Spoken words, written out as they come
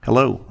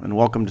Hello, and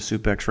welcome to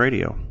SoupX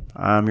Radio.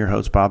 I'm your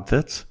host, Bob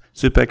Fitz.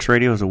 SoupX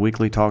Radio is a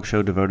weekly talk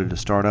show devoted to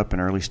startup and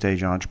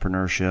early-stage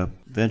entrepreneurship,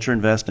 venture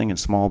investing, and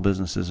small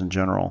businesses in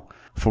general.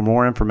 For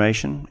more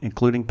information,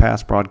 including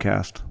past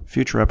broadcasts,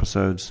 future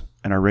episodes,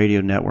 and our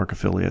radio network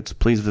affiliates,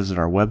 please visit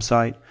our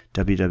website,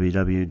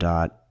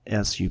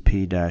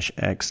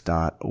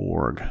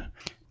 www.sup-x.org.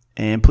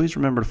 And please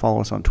remember to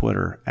follow us on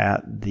Twitter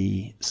at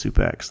the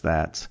SoupX.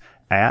 That's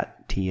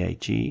at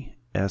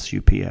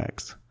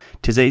THESUPX.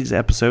 Today's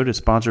episode is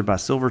sponsored by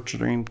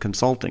Silverstream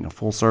Consulting, a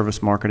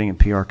full-service marketing and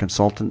PR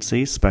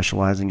consultancy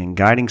specializing in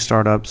guiding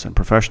startups and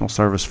professional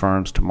service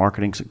firms to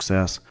marketing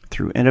success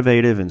through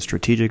innovative and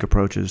strategic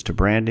approaches to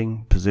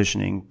branding,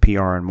 positioning,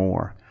 PR, and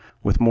more.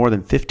 With more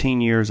than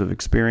 15 years of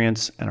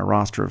experience and a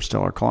roster of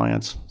stellar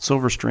clients,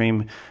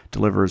 Silverstream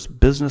delivers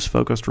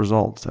business-focused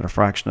results at a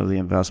fraction of the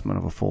investment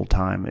of a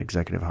full-time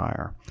executive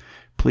hire.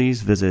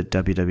 Please visit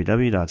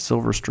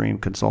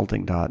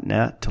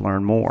www.silverstreamconsulting.net to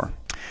learn more.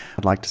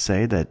 I'd like to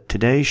say that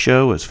today's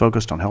show is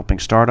focused on helping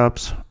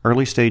startups,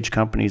 early-stage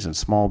companies, and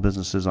small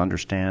businesses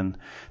understand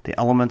the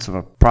elements of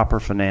a proper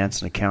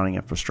finance and accounting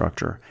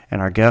infrastructure. And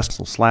our guest,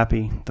 Russell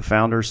Slappy, the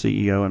founder,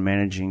 CEO, and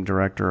managing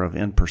director of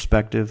In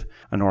Perspective,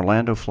 an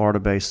Orlando,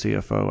 Florida-based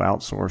CFO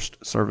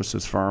outsourced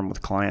services firm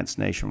with clients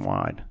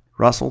nationwide.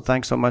 Russell,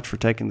 thanks so much for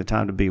taking the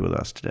time to be with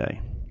us today.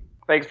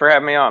 Thanks for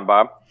having me on,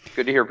 Bob.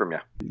 Good to hear from you.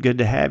 Good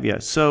to have you.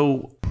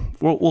 So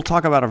we'll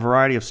talk about a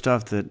variety of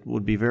stuff that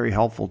would be very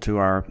helpful to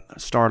our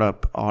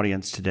startup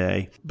audience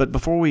today. But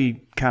before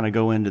we kind of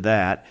go into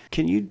that,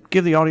 can you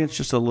give the audience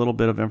just a little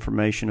bit of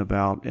information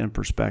about In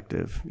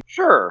Perspective?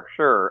 Sure.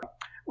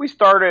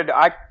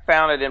 I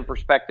founded In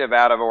Perspective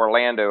out of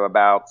Orlando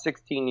about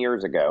 16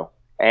 years ago.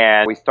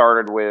 And we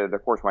started with,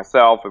 of course,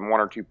 myself and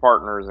one or two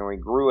partners, and we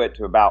grew it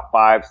to about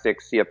 5-6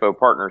 CFO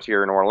partners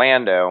here in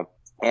Orlando.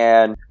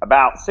 And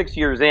about 6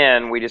 years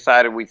in, we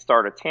decided we'd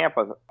start a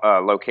Tampa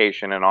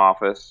location and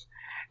office.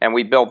 And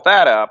we built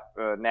that up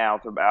now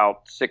to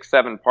about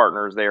 6-7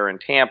 partners there in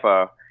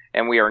Tampa.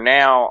 And we are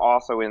now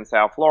also in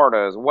South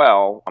Florida as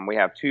well. We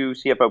have 2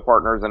 CFO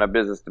partners and a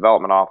business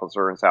development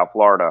officer in South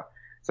Florida.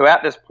 So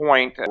at this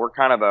point, we're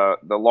kind of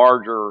the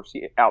larger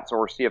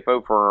outsourced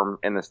CFO firm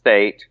in the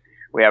state.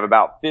 We have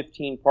about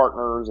 15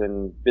 partners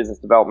and business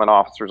development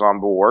officers on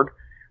board.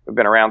 We've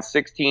been around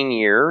 16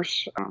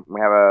 years. We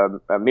have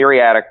a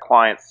myriad of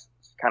clients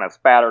kind of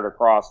spattered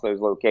across those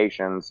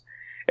locations,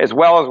 as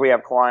well as we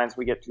have clients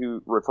we get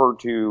to refer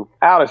to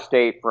out of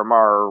state from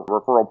our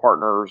referral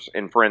partners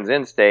and friends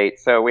in state.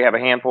 So we have a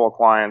handful of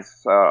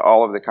clients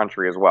all over the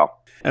country as well.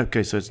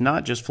 Okay, so it's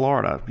not just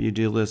Florida. You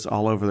do this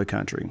all over the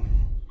country.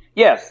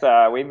 Yes,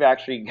 we've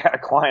actually got a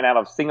client out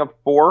of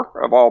Singapore,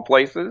 of all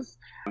places.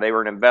 They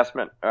were an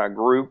investment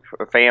group,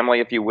 a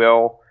family, if you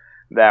will,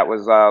 that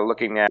was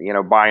looking at,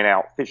 buying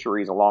out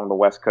fisheries along the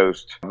west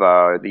coast of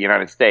the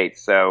United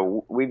States.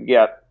 So we've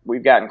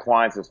gotten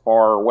clients as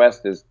far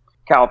west as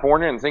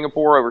California and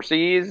Singapore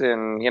overseas,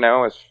 and,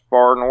 as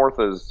far north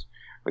as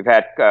we've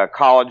had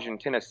college in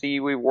Tennessee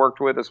we've worked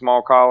with, a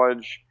small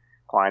college,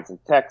 clients in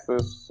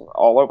Texas,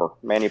 all over,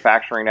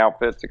 manufacturing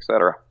outfits,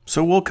 etc.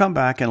 So we'll come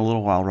back in a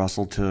little while,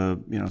 Russell,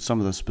 to some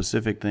of the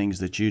specific things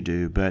that you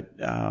do. But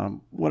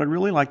what I'd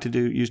really like to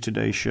use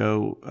today's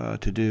show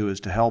to do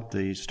is to help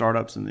the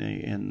startups in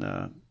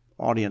the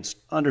audience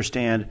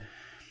understand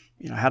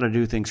how to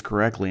do things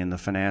correctly in the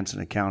finance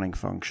and accounting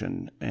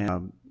function.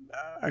 And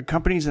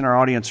companies in our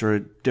audience are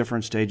at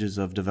different stages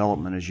of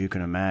development, as you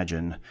can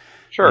imagine.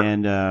 Sure.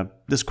 And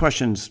this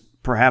question's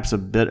perhaps a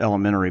bit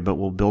elementary, but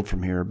we'll build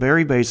from here.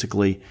 Very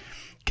basically,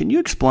 can you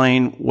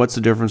explain what's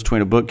the difference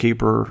between a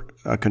bookkeeper,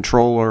 a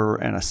controller,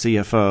 and a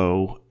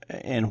CFO,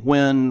 and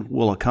when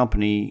will a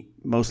company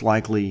most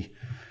likely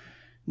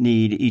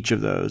need each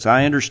of those?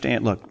 I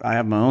understand. Look, I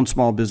have my own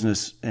small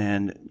business,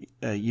 and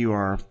you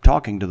are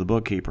talking to the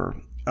bookkeeper.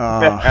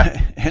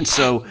 And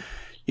so,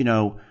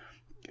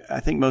 I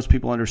think most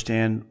people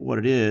understand what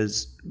it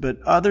is, but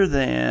other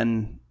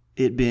than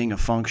it being a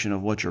function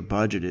of what your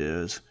budget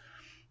is,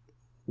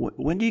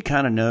 when do you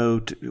kind of know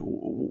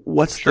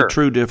what's the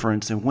true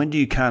difference, and when do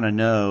you kind of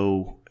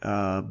know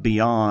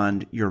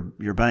beyond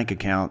your bank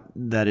account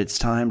that it's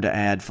time to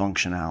add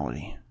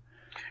functionality?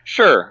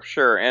 Sure.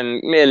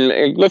 And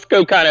let's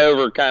go kind of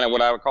over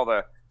what I would call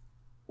the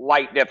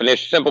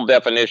simple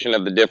definition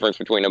of the difference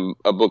between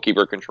a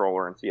bookkeeper,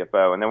 controller, and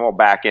CFO, and then we'll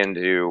back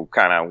into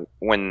kind of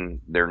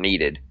when they're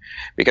needed,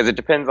 because it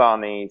depends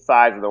on the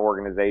size of the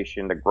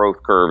organization, the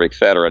growth curve, et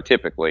cetera.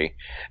 Typically,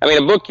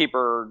 a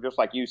bookkeeper, just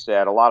like you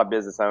said, a lot of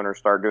business owners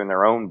start doing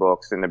their own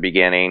books in the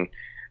beginning.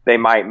 They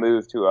might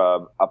move to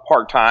a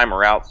part-time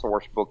or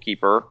outsourced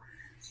bookkeeper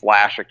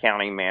 /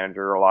 accounting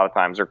manager. A lot of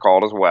times they're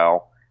called as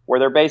well, where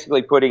they're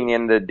basically putting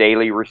in the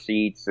daily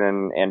receipts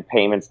and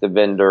payments to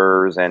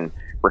vendors and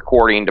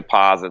recording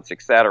deposits,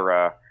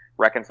 etc.,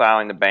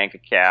 reconciling the bank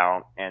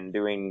account and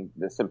doing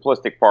the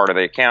simplistic part of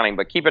the accounting,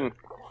 but keeping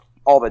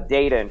all the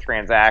data and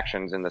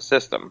transactions in the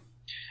system.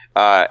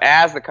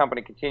 As the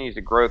company continues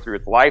to grow through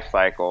its life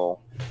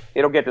cycle,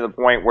 it'll get to the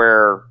point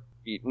where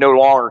no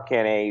longer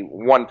can a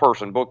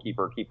one-person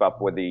bookkeeper keep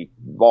up with the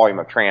volume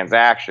of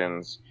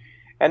transactions.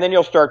 And then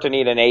you'll start to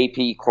need an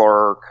AP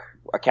clerk,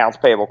 accounts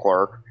payable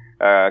clerk,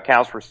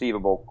 accounts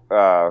receivable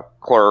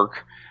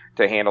clerk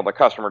to handle the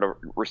customer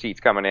receipts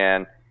coming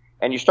in.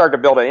 And you start to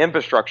build an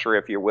infrastructure,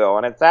 if you will.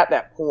 And it's at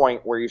that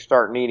point where you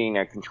start needing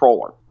a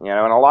controller. And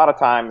a lot of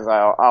times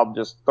I'll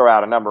just throw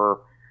out a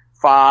number,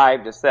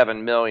 5 to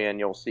 7 million,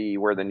 you'll see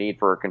where the need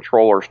for a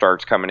controller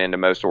starts coming into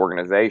most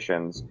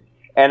organizations.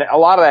 And a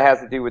lot of that has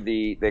to do with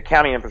the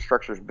accounting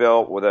infrastructure is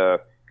built with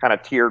a kind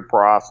of tiered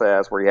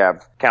process where you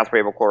have accounts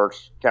payable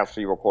clerks, accounts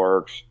receivable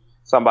clerks,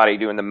 somebody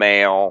doing the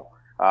mail,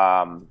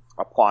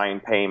 applying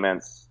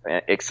payments,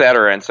 et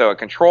cetera. And so a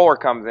controller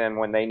comes in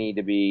when they need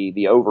to be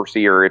the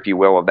overseer, if you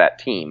will, of that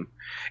team,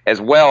 as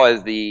well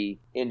as the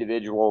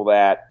individual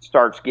that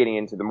starts getting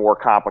into the more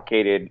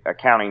complicated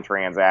accounting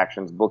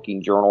transactions,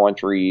 booking journal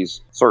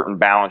entries, certain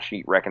balance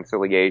sheet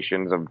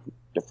reconciliations of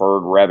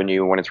deferred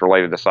revenue when it's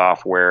related to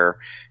software,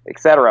 et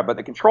cetera. But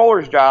the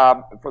controller's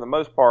job, for the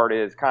most part,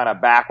 is kind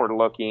of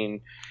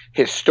backward-looking,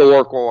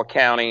 historical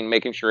accounting,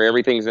 making sure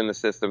everything's in the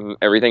system,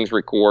 everything's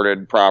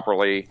recorded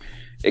properly,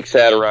 et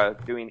cetera,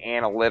 doing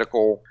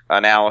analytical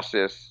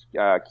analysis,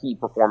 key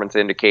performance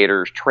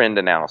indicators, trend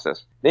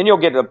analysis. Then you'll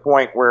get to the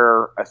point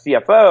where a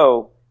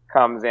CFO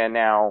comes in.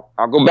 Now,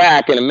 I'll go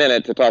back in a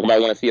minute to talk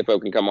about when a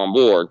CFO can come on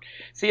board.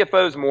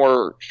 CFO is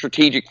more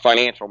strategic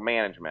financial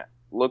management,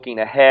 looking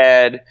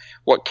ahead,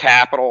 what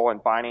capital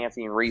and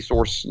financing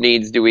resource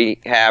needs do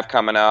we have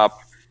coming up,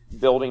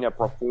 building a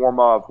pro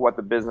forma of what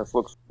the business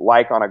looks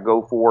like on a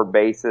go-forward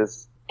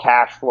basis,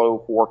 cash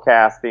flow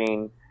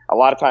forecasting. A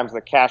lot of times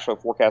the cash flow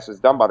forecast is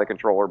done by the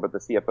controller, but the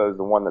CFO is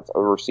the one that's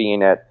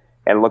overseeing it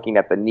and looking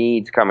at the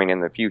needs coming in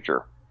the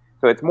future.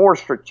 So it's more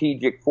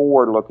strategic,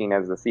 forward-looking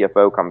as the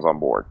CFO comes on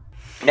board.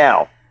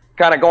 Now,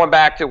 kind of going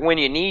back to when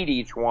you need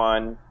each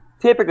one,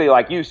 typically,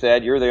 like you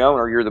said, you're the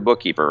owner, you're the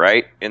bookkeeper,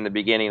 right, in the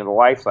beginning of the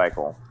life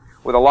cycle.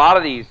 With a lot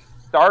of these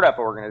startup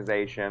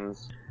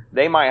organizations,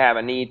 they might have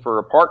a need for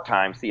a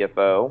part-time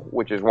CFO,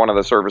 which is one of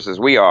the services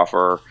we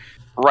offer,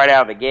 right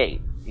out of the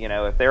gate.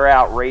 If they're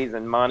out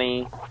raising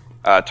money,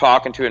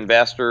 talking to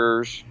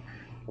investors,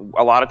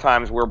 a lot of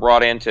times we're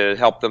brought in to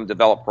help them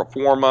develop pro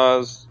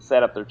formas,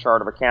 set up their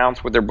chart of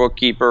accounts with their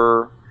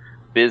bookkeeper,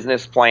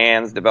 business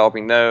plans,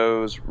 developing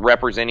those,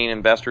 representing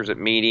investors at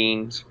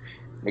meetings,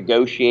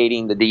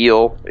 negotiating the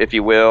deal, if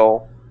you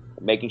will,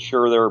 making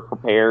sure they're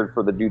prepared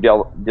for the due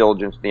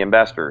diligence of the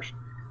investors.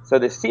 So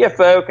the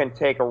CFO can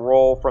take a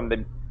role from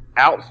the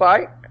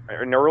outside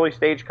in early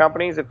stage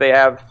companies if they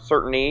have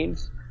certain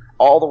needs,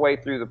 all the way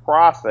through the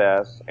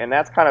process. And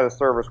that's kind of the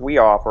service we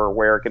offer,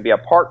 where it can be a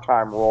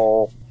part-time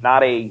role,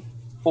 not a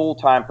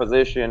full-time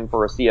position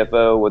for a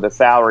CFO with a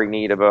salary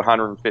need of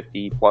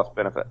 150 plus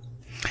benefits.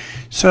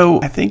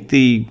 So I think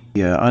the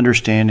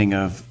understanding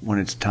of when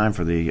it's time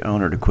for the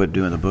owner to quit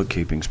doing the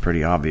bookkeeping is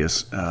pretty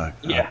obvious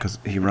because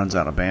he runs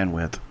out of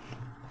bandwidth.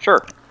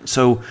 Sure.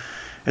 So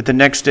at the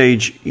next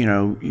stage,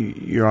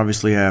 you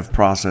obviously have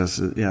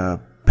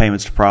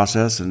payments to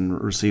process and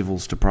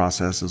receivables to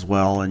process as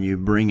well, and you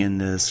bring in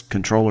this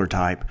controller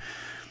type.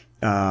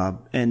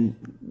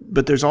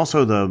 But there's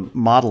also the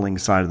modeling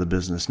side of the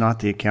business, not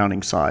the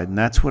accounting side, and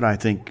that's what I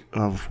think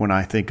of when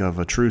I think of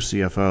a true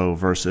CFO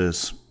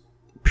versus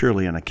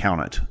purely an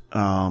accountant.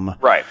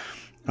 Right.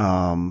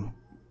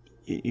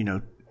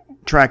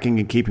 Tracking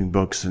and keeping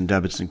books and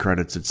debits and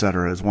credits, et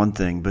cetera, is one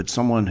thing, but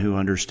someone who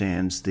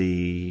understands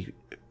the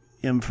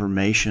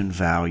information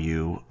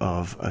value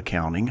of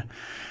accounting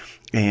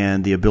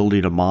and the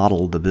ability to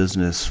model the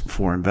business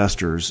for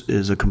investors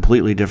is a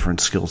completely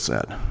different skill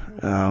set.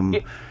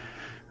 And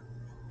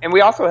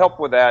we also help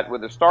with that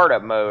with the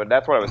startup mode.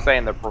 That's what I was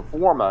saying. The pro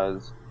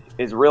formas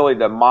is really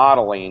the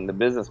modeling, the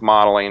business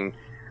modeling.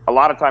 A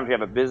lot of times you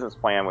have a business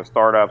plan with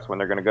startups when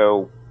they're going to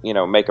go,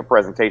 make a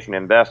presentation to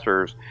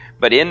investors.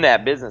 But in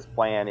that business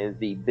plan is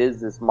the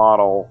business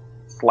model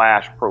 /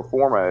 pro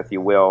forma, if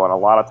you will. And a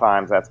lot of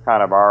times that's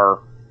kind of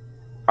our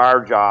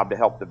job to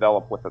help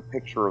develop what the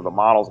picture of the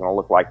model is going to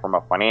look like from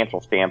a financial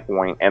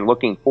standpoint, and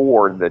looking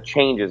forward the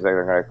changes that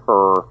are going to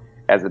occur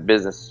as the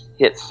business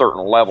hits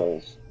certain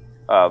levels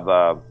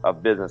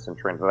of business and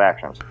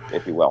transactions,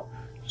 if you will.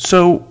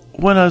 So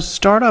when a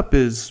startup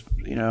is,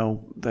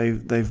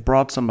 they've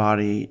brought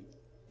somebody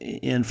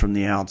in from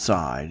the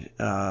outside,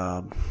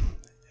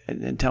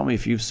 and tell me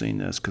if you've seen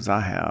this, because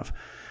I have.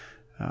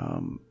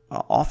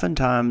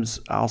 Oftentimes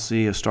I'll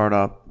see a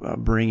startup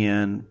bring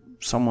in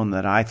someone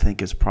that I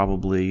think is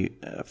probably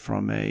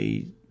from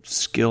a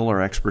skill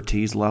or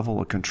expertise level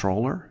a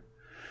controller,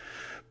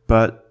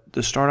 but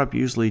the startup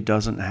usually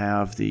doesn't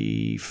have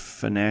the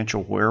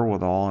financial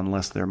wherewithal,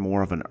 unless they're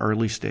more of an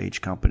early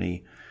stage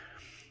company,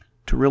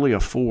 to really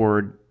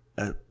afford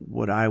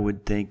what I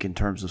would think in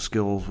terms of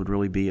skills would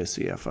really be a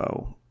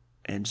CFO.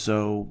 And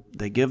so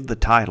they give the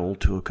title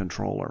to a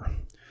controller.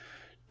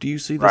 Do you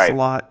see this a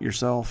lot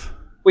yourself?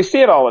 We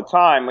see it all the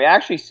time. We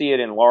actually see it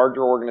in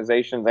larger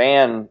organizations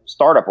and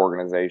startup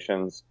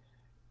organizations.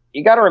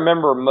 You got to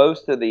remember,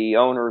 most of the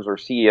owners or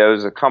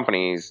CEOs of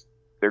companies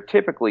they're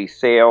typically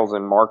sales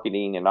and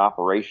marketing and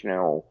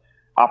operationally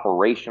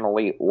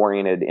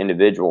oriented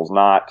individuals,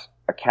 not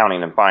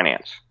accounting and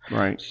finance.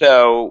 Right.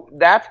 So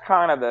that's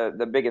kind of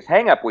the biggest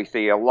hang up we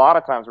see. A lot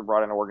of times we're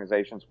brought into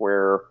organizations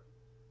where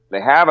they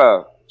have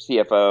a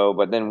CFO,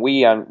 but then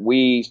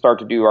we start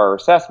to do our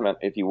assessment,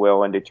 if you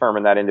will, and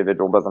determine that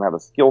individual doesn't have the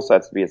skill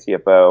sets to be a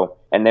CFO.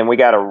 And then we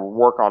got to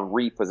work on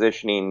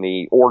repositioning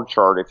the org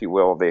chart, if you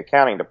will, of the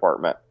accounting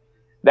department.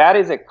 That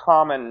is a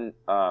common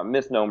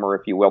misnomer,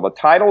 if you will. The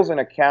titles in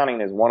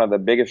accounting is one of the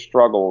biggest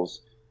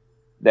struggles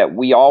that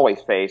we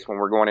always face when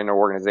we're going into an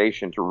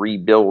organization to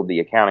rebuild the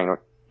accounting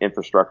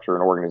infrastructure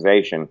and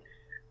organization.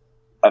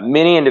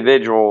 Many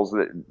individuals,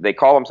 they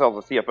call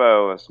themselves a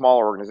CFO, a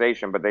smaller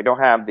organization, but they don't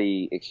have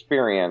the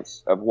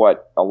experience of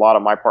what a lot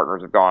of my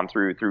partners have gone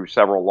through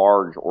several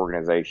large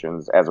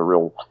organizations as a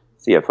real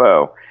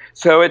CFO.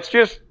 So it's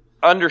just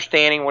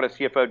understanding what a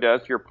CFO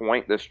does, to your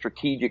point, the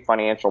strategic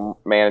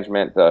financial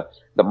management, the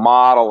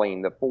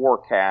modeling, the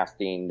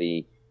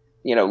forecasting,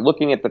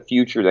 looking at the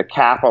future, the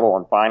capital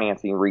and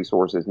financing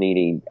resources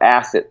needed,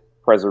 asset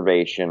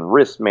preservation,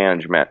 risk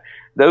management.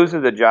 Those are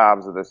the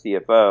jobs of the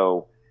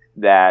CFO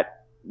that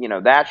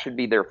should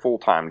be their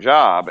full-time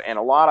job. And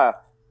a lot of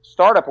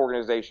startup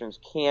organizations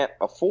can't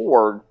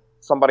afford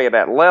somebody at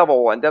that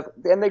level, and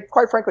they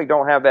quite frankly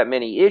don't have that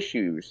many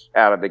issues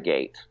out of the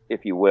gate,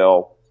 if you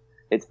will.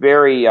 It's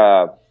very,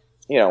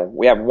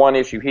 we have one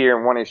issue here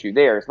and one issue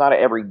there. It's not an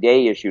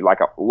everyday issue like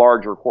a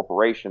larger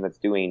corporation that's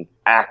doing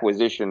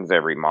acquisitions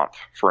every month,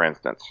 for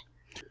instance.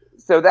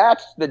 So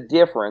that's the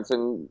difference,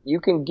 and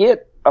you can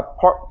get a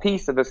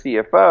piece of the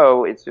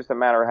CFO. It's just a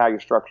matter of how you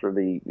structure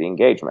the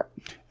engagement.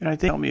 And I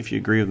think, tell me if you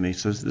agree with me.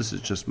 So this is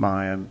just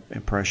my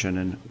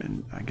impression,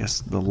 and I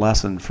guess the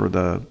lesson for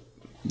the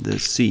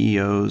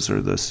CEOs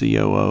or the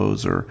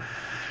COOs or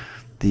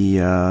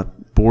the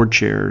board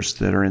chairs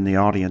that are in the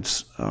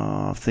audience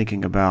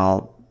thinking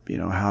about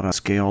how to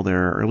scale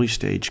their early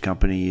stage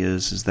company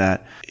is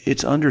that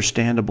it's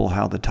understandable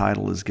how the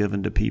title is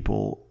given to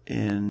people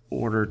in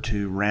order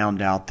to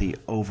round out the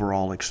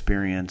overall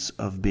experience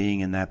of being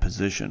in that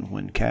position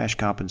when cash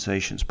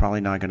compensation is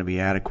probably not going to be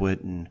adequate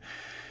and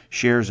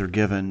shares are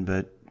given,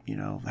 but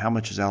how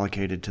much is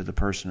allocated to the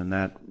person in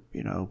that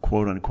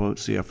quote unquote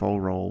CFO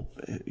role,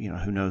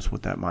 who knows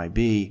what that might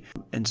be.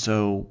 And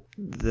so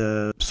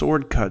the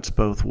sword cuts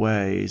both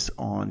ways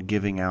on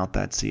giving out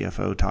that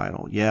CFO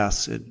title.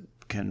 Yes, it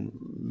can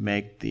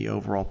make the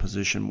overall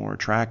position more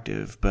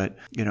attractive, but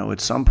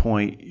at some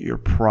point you're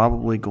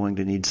probably going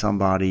to need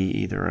somebody,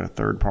 either a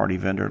third-party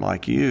vendor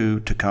like you,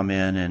 to come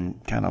in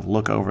and kind of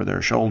look over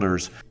their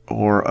shoulders,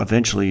 or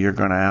eventually you're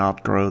going to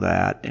outgrow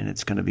that, and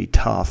it's going to be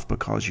tough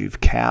because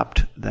you've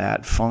capped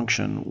that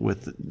function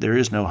there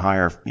is no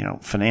higher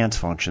finance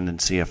function than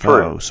CFO.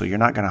 True. So you're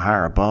not going to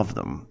hire above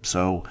them.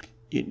 So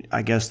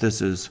I guess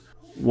this is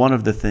one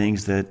of the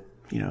things that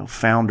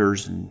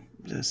founders and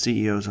the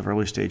CEOs of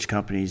early stage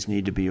companies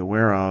need to be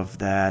aware of,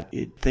 that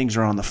things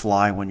are on the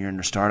fly when you're in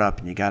a startup,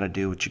 and you got to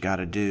do what you got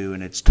to do,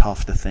 and it's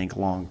tough to think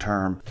long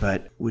term.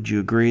 But would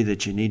you agree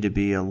that you need to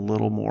be a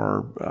little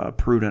more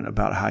prudent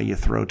about how you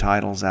throw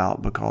titles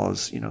out,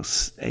 because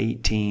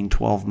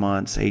 12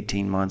 months,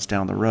 18 months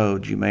down the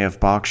road, you may have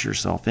boxed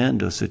yourself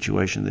into a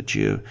situation that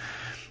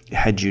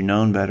had you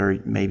known better,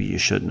 maybe you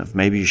shouldn't have.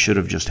 Maybe you should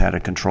have just had a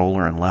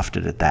controller and left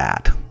it at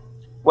that.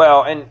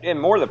 Well,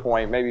 and more to the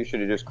point, maybe you should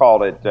have just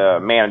called it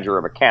manager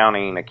of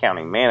accounting,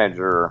 accounting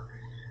manager,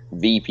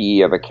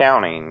 VP of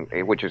accounting,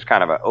 which is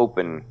kind of an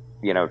open,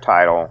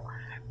 title.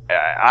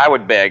 I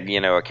would beg,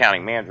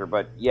 accounting manager,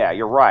 but yeah,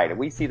 you're right.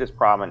 We see this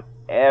problem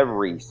in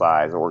every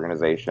size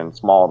organization,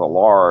 small to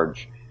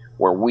large,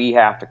 where we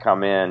have to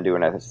come in, do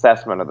an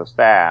assessment of the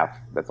staff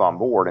that's on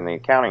board in the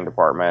accounting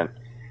department,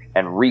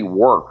 and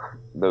rework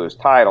those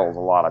titles a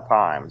lot of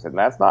times. And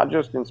that's not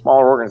just in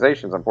smaller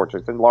organizations,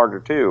 unfortunately, it's in larger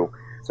too.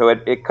 So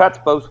it cuts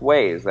both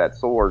ways, that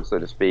sword, so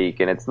to speak,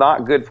 and it's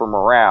not good for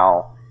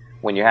morale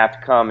when you have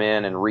to come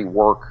in and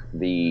rework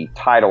the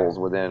titles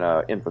within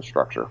an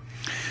infrastructure.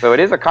 So it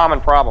is a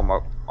common problem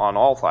on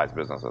all size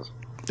businesses.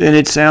 And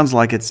it sounds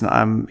like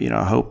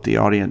I hope the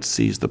audience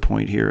sees the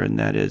point here, and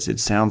that is, it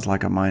sounds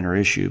like a minor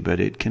issue,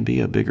 but it can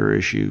be a bigger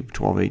issue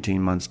 12,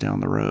 18 months down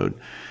the road.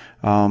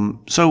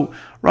 So,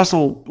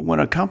 Russell, when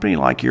a company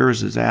like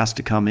yours is asked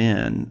to come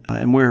in,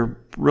 and we're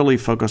really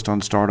focused on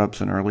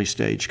startups and early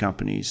stage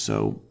companies,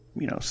 so,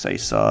 say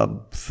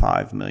sub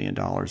 $5 million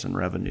in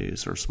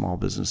revenues or small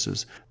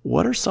businesses,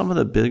 what are some of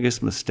the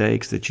biggest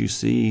mistakes that you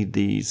see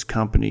these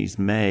companies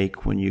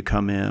make when you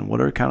come in?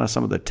 What are kind of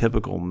some of the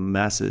typical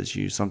messes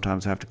you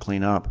sometimes have to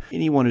clean up?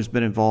 Anyone who's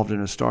been involved in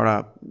a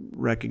startup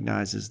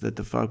recognizes that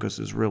the focus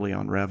is really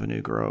on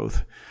revenue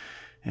growth.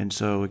 And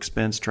so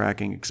expense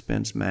tracking,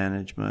 expense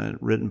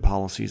management, written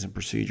policies and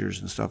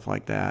procedures and stuff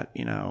like that,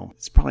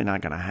 it's probably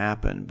not going to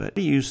happen. But what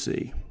do you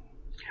see?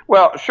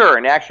 Well, sure.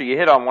 And actually, you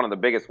hit on one of the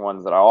biggest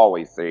ones that I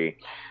always see,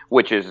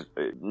 which is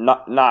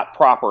not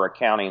proper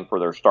accounting for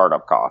their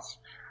startup costs.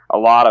 A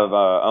lot of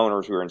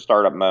owners who are in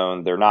startup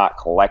mode, they're not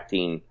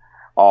collecting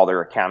all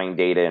their accounting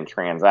data and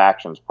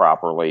transactions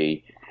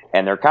properly.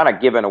 And they're kind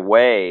of giving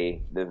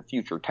away the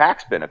future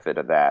tax benefit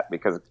of that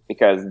because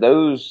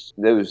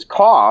those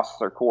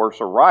costs, of course,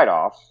 are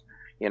write-offs,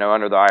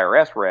 under the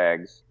IRS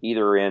regs,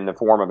 either in the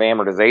form of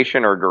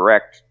amortization or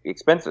direct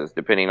expenses,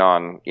 depending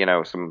on,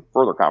 some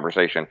further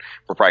conversation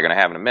we're probably going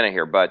to have in a minute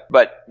here. But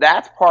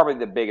that's probably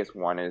the biggest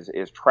one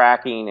is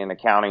tracking and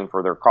accounting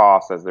for their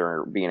costs as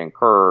they're being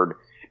incurred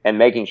and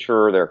making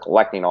sure they're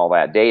collecting all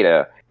that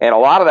data. And a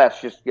lot of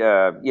that's just,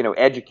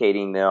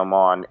 educating them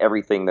on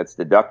everything that's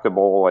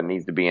deductible and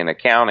needs to be in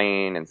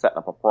accounting and setting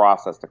up a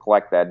process to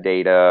collect that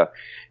data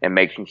and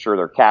making sure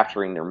they're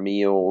capturing their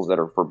meals that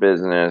are for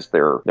business,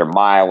 their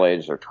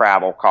mileage, their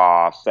travel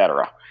costs, et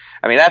cetera.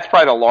 I mean, that's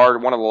probably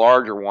one of the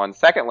larger ones.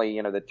 Secondly,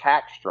 the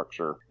tax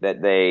structure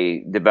that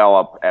they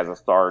develop as a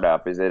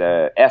startup. Is it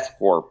a S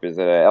Corp? Is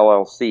it a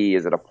LLC?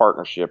 Is it a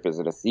partnership? Is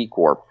it a C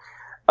Corp?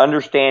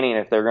 Understanding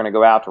if they're going to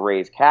go out to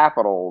raise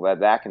capital,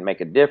 that can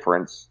make a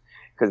difference.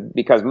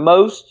 Because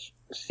most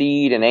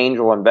seed and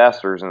angel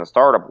investors in the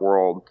startup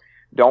world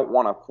don't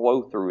want a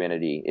flow-through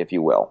entity, if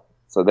you will.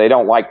 So they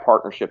don't like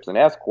partnerships and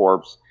S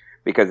corps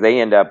because they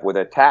end up with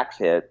a tax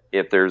hit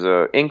if there's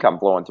a income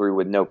flowing through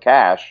with no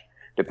cash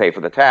to pay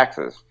for the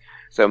taxes.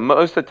 So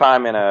most of the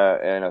time in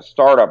a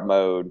startup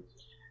mode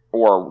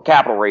or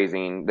capital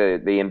raising,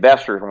 the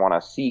investors want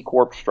a C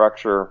corp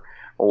structure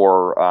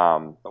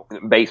or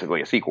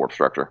basically a C corp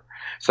structure.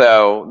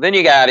 So then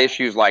you got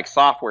issues like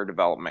software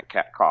development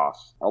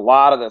costs. A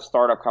lot of the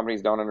startup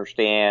companies don't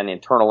understand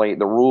internally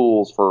the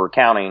rules for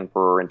accounting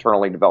for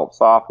internally developed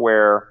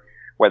software,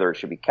 whether it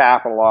should be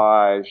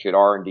capitalized, should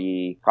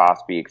R&D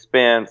costs be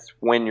expensed,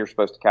 when you're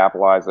supposed to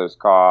capitalize those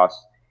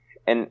costs.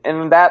 And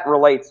that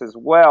relates as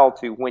well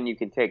to when you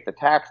can take the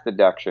tax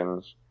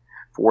deductions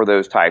for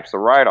those types of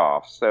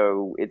write-offs.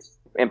 So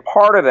and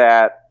part of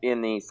that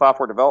in the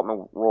software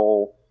development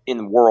role in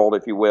the world,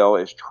 if you will,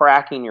 is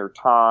tracking your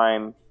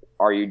time.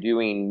 Are you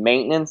doing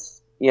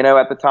maintenance,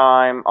 at the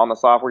time on the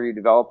software you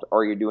developed, or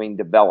are you doing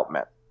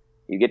development?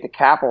 You get to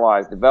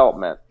capitalize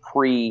development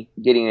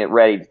getting it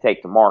ready to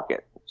take to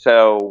market.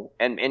 So,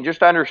 and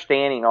just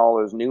understanding all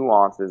those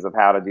nuances of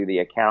how to do the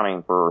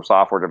accounting for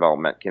software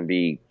development can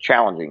be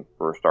challenging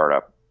for a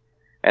startup.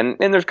 And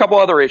there's a couple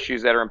other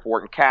issues that are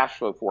important. Cash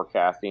flow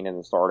forecasting in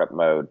the startup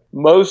mode.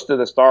 Most of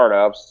the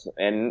startups,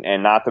 and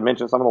not to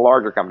mention some of the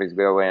larger companies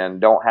go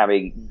in, don't have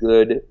a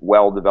good,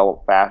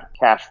 well-developed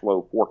cash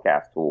flow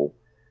forecast tool,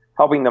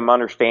 helping them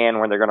understand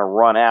when they're going to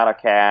run out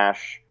of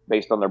cash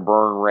based on their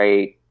burn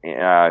rate.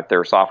 If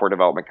they're a software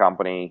development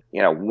company,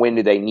 when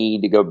do they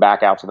need to go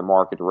back out to the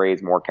market to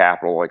raise more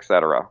capital, et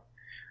cetera.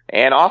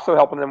 And also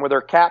helping them with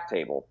their cap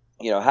table.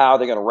 How are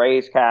they going to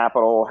raise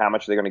capital? How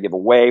much are they going to give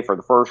away for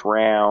the first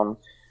round,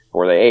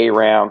 for the A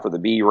round, for the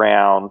B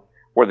round?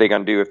 What are they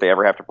going to do if they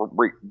ever have to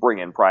bring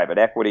in private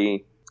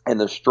equity? And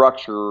the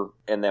structure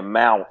and the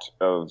amount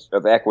of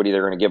equity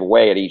they're going to give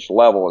away at each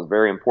level is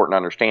very important to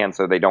understand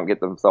so they don't get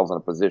themselves in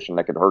a position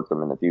that could hurt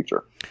them in the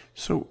future.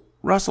 So,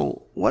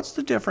 Russell, what's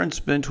the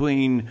difference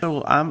between,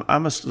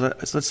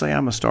 let's say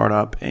I'm a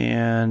startup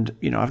and,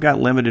 I've got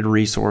limited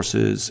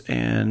resources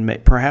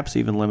and perhaps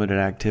even limited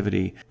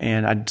activity,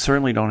 and I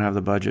certainly don't have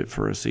the budget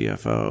for a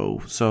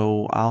CFO.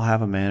 So I'll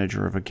have a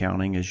manager of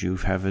accounting, as you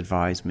have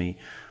advised me.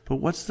 But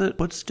what's the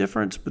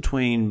difference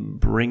between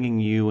bringing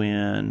you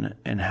in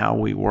and how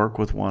we work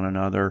with one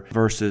another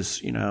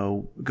versus,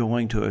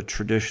 going to a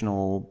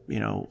traditional,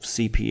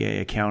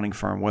 CPA accounting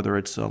firm, whether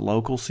it's a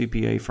local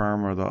CPA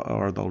firm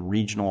or the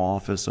regional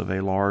office of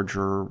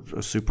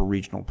a super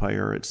regional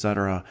player, et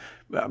cetera?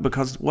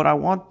 Because what I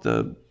want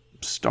the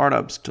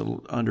startups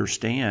to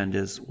understand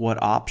is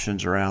what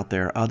options are out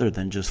there other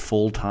than just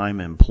full-time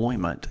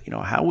employment.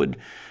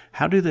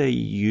 How do they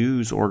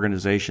use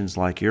organizations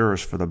like yours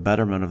for the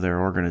betterment of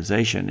their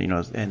organization?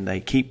 And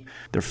they keep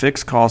their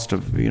fixed cost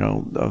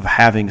of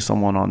having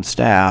someone on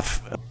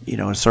staff,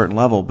 a certain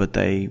level, but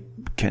they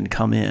can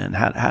come in.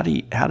 How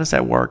does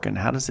that work, and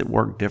how does it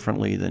work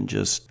differently than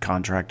just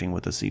contracting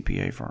with a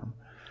CPA firm?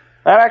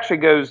 That actually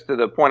goes to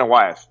the point of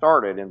why I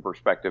started in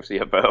Perspective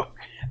CFO.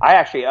 I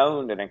actually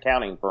owned an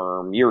accounting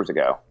firm years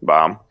ago,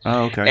 Bob.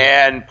 Oh, okay.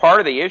 And part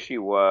of the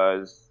issue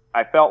was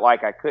I felt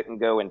like I couldn't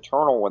go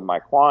internal with my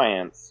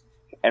clients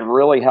and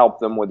really help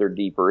them with their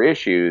deeper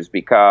issues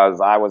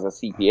because I was a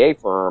CPA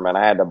firm and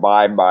I had to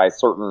abide by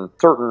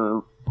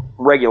certain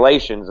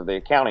regulations of the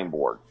accounting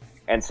board.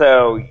 And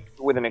so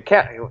with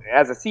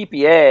as a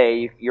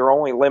CPA, you're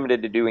only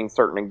limited to doing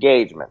certain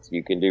engagements.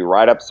 You can do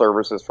write-up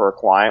services for a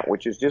client,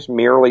 which is just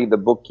merely the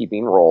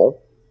bookkeeping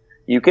role.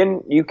 You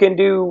can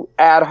do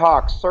ad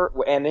hoc,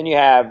 and then you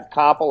have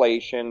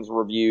compilations,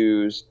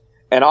 reviews,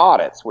 and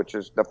audits, which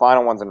is the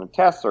final ones in the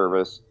test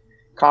service.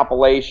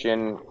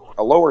 Compilation,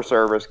 a lower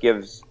service,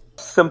 gives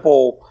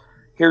simple,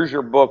 here's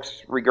your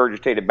books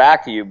regurgitated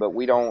back to you, but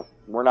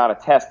we're not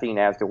attesting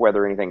as to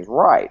whether anything's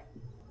right.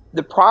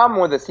 The problem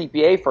with a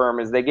CPA firm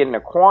is they get in a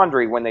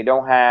quandary when they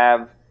don't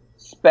have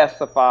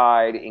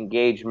specified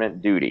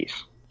engagement duties.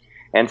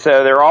 And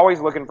so they're always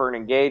looking for an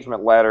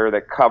engagement letter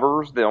that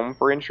covers them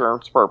for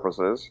insurance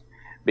purposes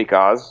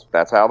because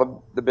that's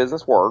how the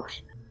business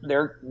works.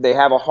 they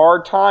have a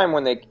hard time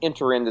when they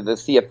enter into the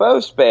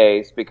CFO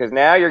space, because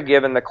now you're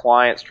giving the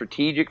client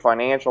strategic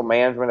financial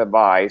management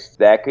advice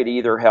that could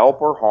either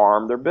help or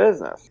harm their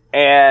business.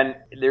 And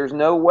there's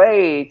no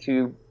way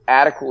to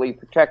adequately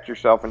protect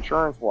yourself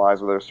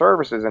insurance-wise with those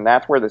services, and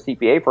that's where the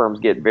CPA firms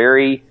get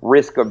very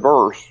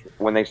risk-averse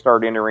when they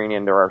start entering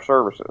into our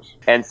services.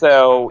 And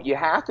so you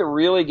have to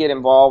really get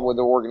involved with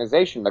the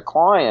organization, the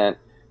client,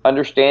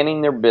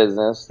 understanding their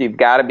business. You've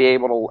got to be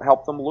able to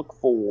help them look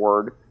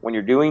forward when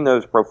you're doing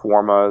those pro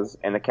formas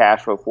and the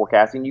cash flow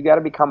forecasting. You've got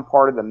to become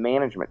part of the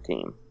management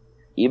team.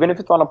 Even if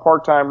it's on a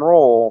part-time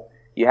role,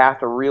 you have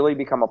to really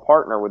become a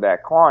partner with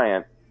that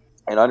client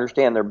and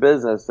understand their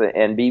business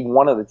and be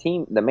one of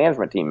the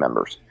management team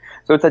members.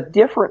 So it's a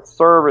different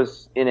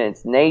service in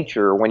its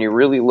nature when you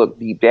really look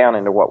deep down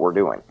into what we're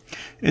doing.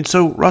 And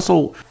so,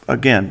 Russell,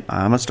 again,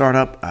 I'm a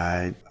startup.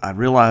 I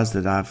realize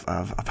that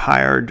I've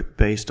hired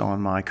based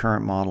on my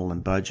current model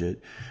and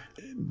budget,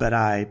 but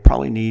I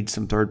probably need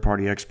some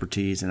third-party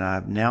expertise. And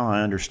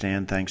I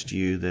understand, thanks to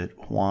you, that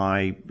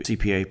why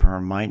CPA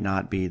firm might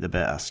not be the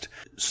best.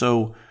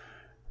 So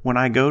when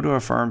I go to a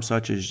firm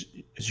such as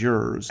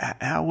yours,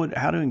 how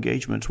do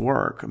engagements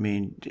work? I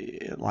mean,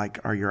 like,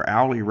 are your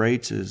hourly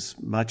rates as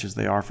much as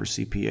they are for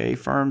CPA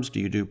firms? Do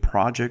you do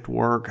project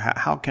work?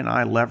 How can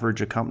I leverage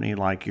a company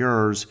like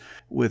yours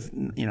with,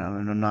 and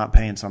I'm not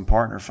paying some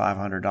partner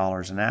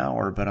 $500 an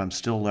hour, but I'm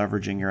still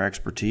leveraging your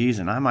expertise,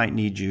 and I might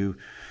need you,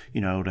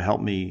 to help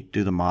me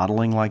do the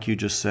modeling like you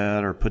just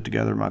said, or put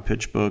together my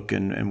pitch book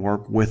and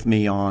work with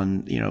me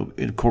on,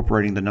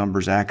 incorporating the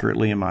numbers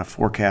accurately in my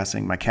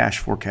forecasting, my cash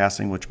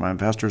forecasting, which my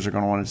investors are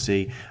going to want to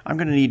see. I'm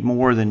going to need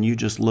more than you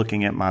just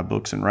looking at my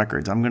books and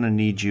records. I'm going to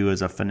need you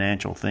as a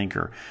financial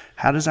thinker.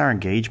 How does our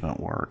engagement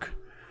work?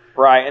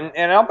 Right.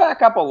 And I'll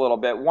back up a little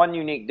bit. One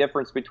unique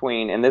difference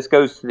between, and this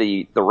goes to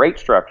the rate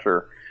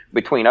structure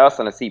between us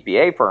and a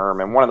CPA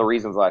firm, and one of the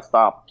reasons I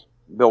stopped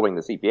building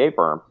the CPA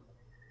firm.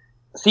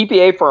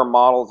 CPA firm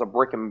model is a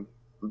brick and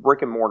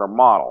mortar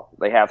model.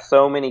 They have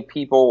so many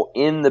people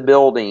in the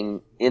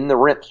building, in the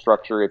rent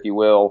structure, if you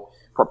will,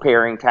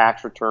 preparing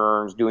tax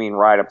returns, doing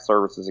write-up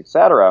services,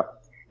 etc.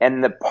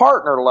 And the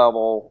partner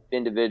level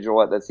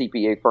individual at the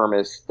CPA firm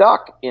is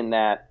stuck in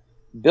that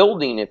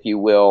building, if you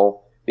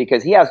will,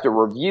 because he has to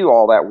review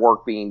all that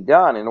work being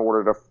done in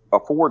order to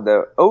afford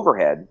the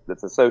overhead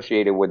that's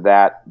associated with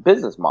that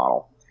business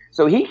model.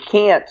 So he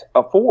can't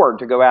afford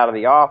to go out of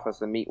the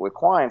office and meet with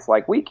clients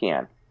like we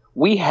can.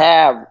 We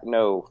have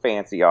no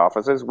fancy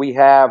offices. We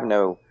have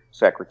no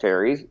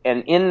secretaries.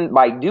 And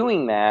by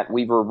doing that,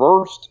 we've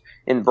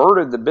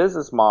inverted the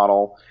business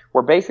model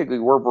where basically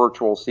we're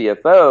virtual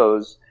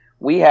CFOs.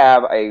 We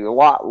have a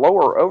lot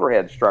lower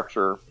overhead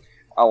structure,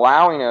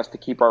 allowing us to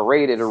keep our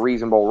rate at a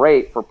reasonable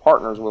rate for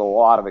partners with a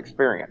lot of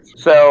experience.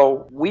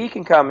 So we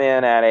can come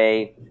in at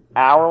a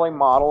hourly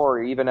model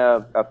or even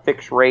a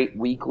fixed rate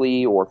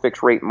weekly or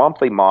fixed rate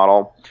monthly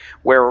model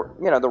where,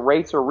 the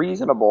rates are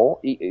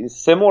reasonable,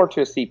 similar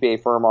to a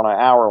CPA firm on an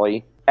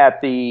hourly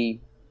at the,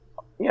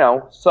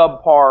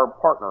 subpar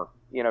partner,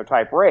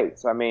 type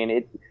rates. I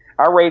mean,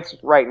 our rates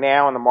right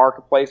now in the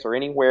marketplace are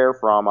anywhere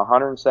from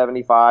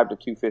 $175 to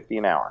 $250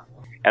 an hour.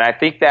 And I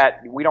think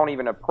that we don't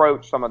even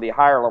approach some of the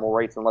higher level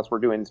rates unless we're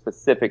doing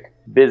specific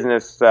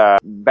business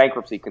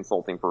bankruptcy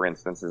consulting, for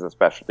instance, is a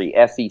specialty.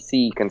 SEC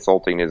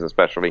consulting is a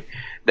specialty.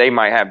 They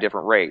might have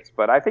different rates.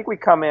 But I think we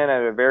come in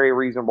at a very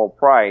reasonable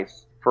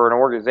price for an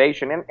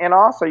organization. And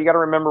also, you got to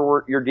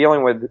remember, you're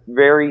dealing with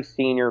very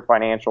senior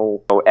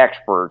financial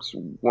experts.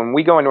 When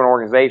we go into an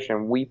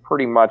organization, we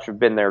pretty much have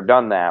been there,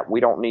 done that. We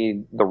don't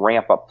need the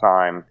ramp-up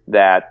time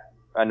that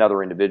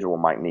another individual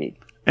might need.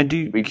 And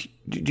do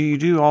you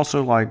do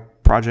also like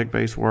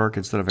project-based work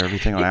instead of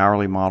everything on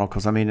hourly model?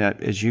 Because, I mean,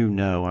 as you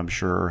know, I'm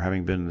sure,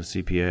 having been in the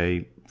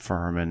CPA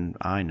firm, and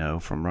I know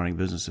from running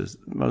businesses,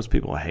 most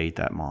people hate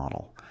that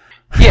model.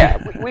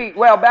 Yeah.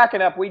 Well,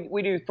 backing up,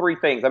 we do three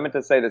things. I meant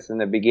to say this in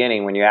the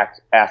beginning when you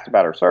asked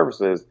about our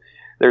services.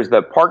 There's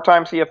the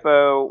part-time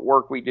CFO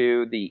work we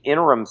do, the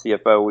interim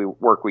CFO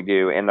work we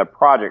do, and the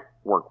project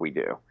work we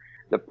do.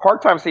 The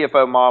part-time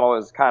CFO model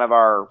is kind of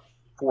our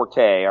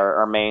forte,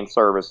 our main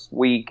service.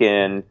 We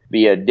can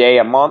be a day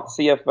a month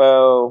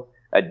CFO,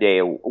 a day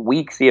a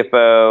week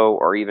CFO,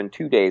 or even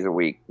 2 days a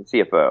week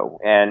CFO.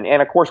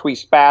 And of course we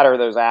spatter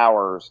those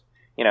hours.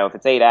 If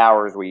it's 8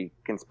 hours, we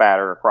can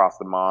spatter across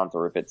the month,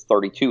 or if it's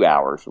 32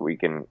 hours, we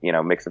can,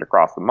 mix it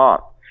across the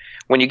month.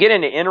 When you get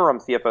into interim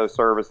CFO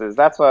services,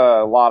 that's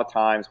a lot of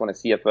times when a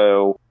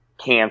CFO,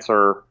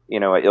 cancer,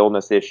 an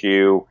illness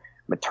issue,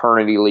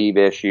 maternity leave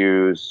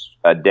issues,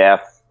 a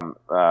death,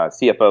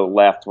 CFO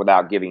left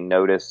without giving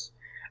notice.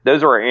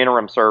 Those are our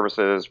interim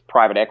services.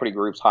 Private equity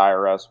groups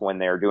hire us when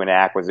they're doing an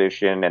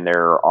acquisition and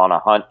they're on a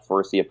hunt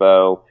for a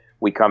CFO.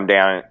 We come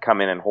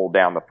in and hold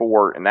down the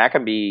fort, and that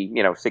can be,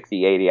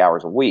 60, 80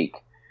 hours a week.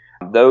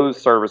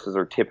 Those services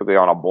are typically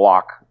on a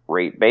block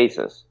rate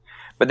basis.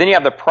 But then you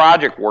have the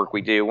project work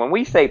we do. When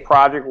we say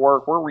project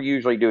work, we're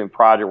usually doing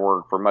project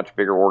work for much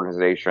bigger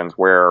organizations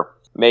where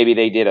maybe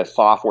they did a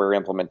software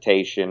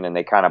implementation and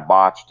they kind of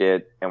botched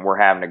it, and we're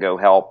having to go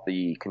help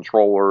the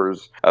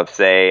controllers of,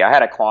 say, I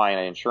had a client,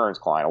 an insurance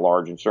client, a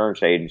large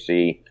insurance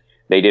agency.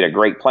 They did a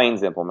Great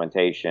Plains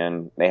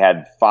implementation. They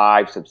had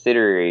 5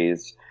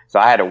 subsidiaries. So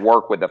I had to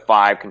work with the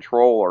 5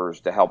 controllers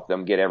to help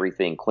them get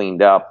everything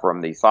cleaned up from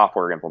the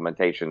software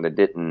implementation that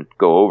didn't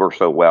go over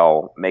so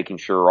well, making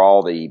sure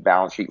all the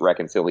balance sheet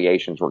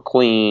reconciliations were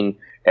clean,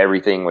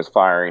 everything was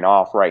firing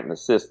off right in the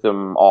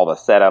system, all the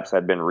setups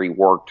had been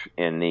reworked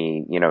in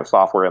the,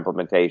 software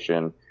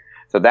implementation.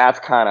 So that's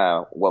kind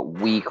of what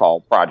we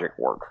call project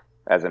work,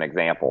 as an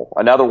example.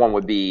 Another one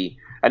would be,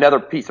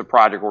 another piece of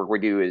project work we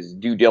do is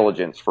due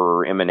diligence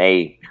for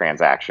M&A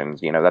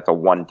transactions. That's a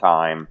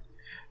one-time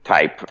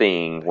type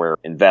thing where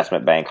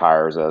investment bank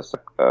hires us,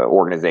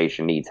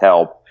 organization needs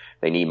help,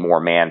 they need more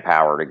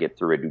manpower to get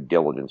through a due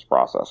diligence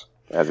process,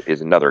 as is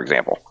another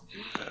example.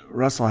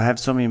 Russell, I have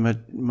so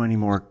many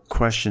more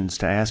questions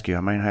to ask you.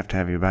 I might have to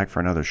have you back for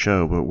another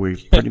show, but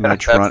we've pretty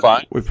much run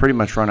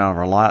out of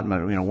our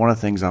allotment. One of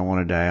the things I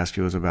wanted to ask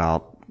you was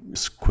about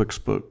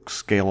QuickBooks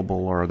Scalable,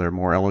 or are there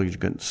more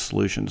elegant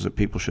solutions that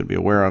people should be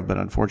aware of? But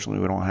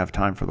unfortunately, we don't have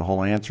time for the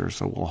whole answer,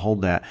 so we'll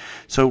hold that.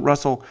 So,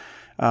 Russell,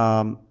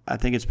 I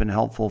think it's been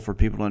helpful for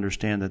people to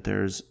understand that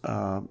there's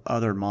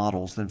other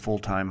models than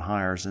full-time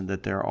hires, and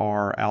that there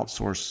are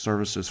outsourced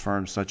services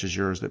firms such as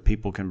yours that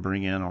people can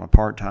bring in on a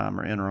part-time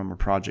or interim or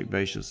project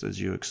basis, as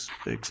you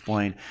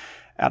explained.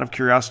 Out of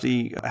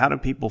curiosity, how do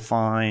people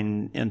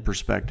find In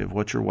Perspective?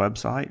 What's your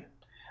website?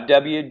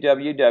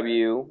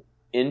 www.npcfo.com.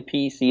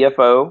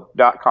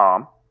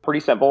 Pretty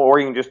simple. Or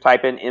you can just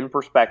type in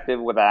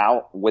Perspective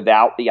without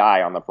the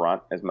I on the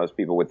front, as most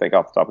people would think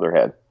off the top of their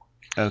head.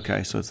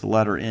 Okay, so it's the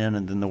letter N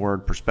and then the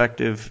word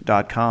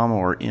perspective.com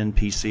or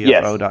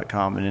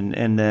npcfo.com. Yes.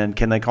 And then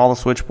can they call the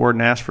switchboard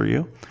and ask for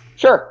you?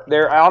 Sure.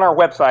 There on our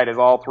website is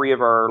all 3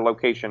 of our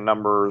location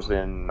numbers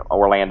in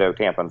Orlando,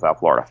 Tampa, and South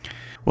Florida.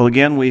 Well,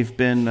 again, we've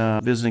been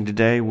visiting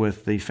today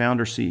with the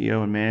founder,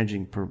 CEO, and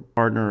managing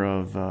partner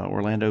of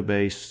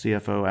Orlando-based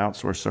CFO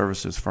outsource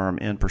services firm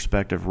In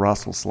Perspective,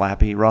 Russell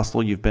Slappy.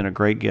 Russell, you've been a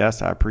great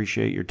guest. I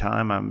appreciate your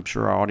time. I'm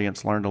sure our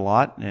audience learned a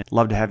lot, and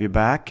love to have you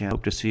back, and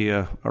hope to see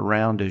you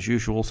around as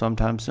usual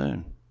sometime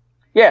soon.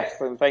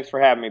 Yes, and thanks for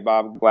having me,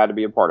 Bob. Glad to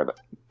be a part of it.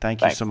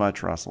 Thanks you so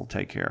much, Russell.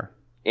 Take care.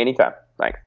 Anytime. Thanks.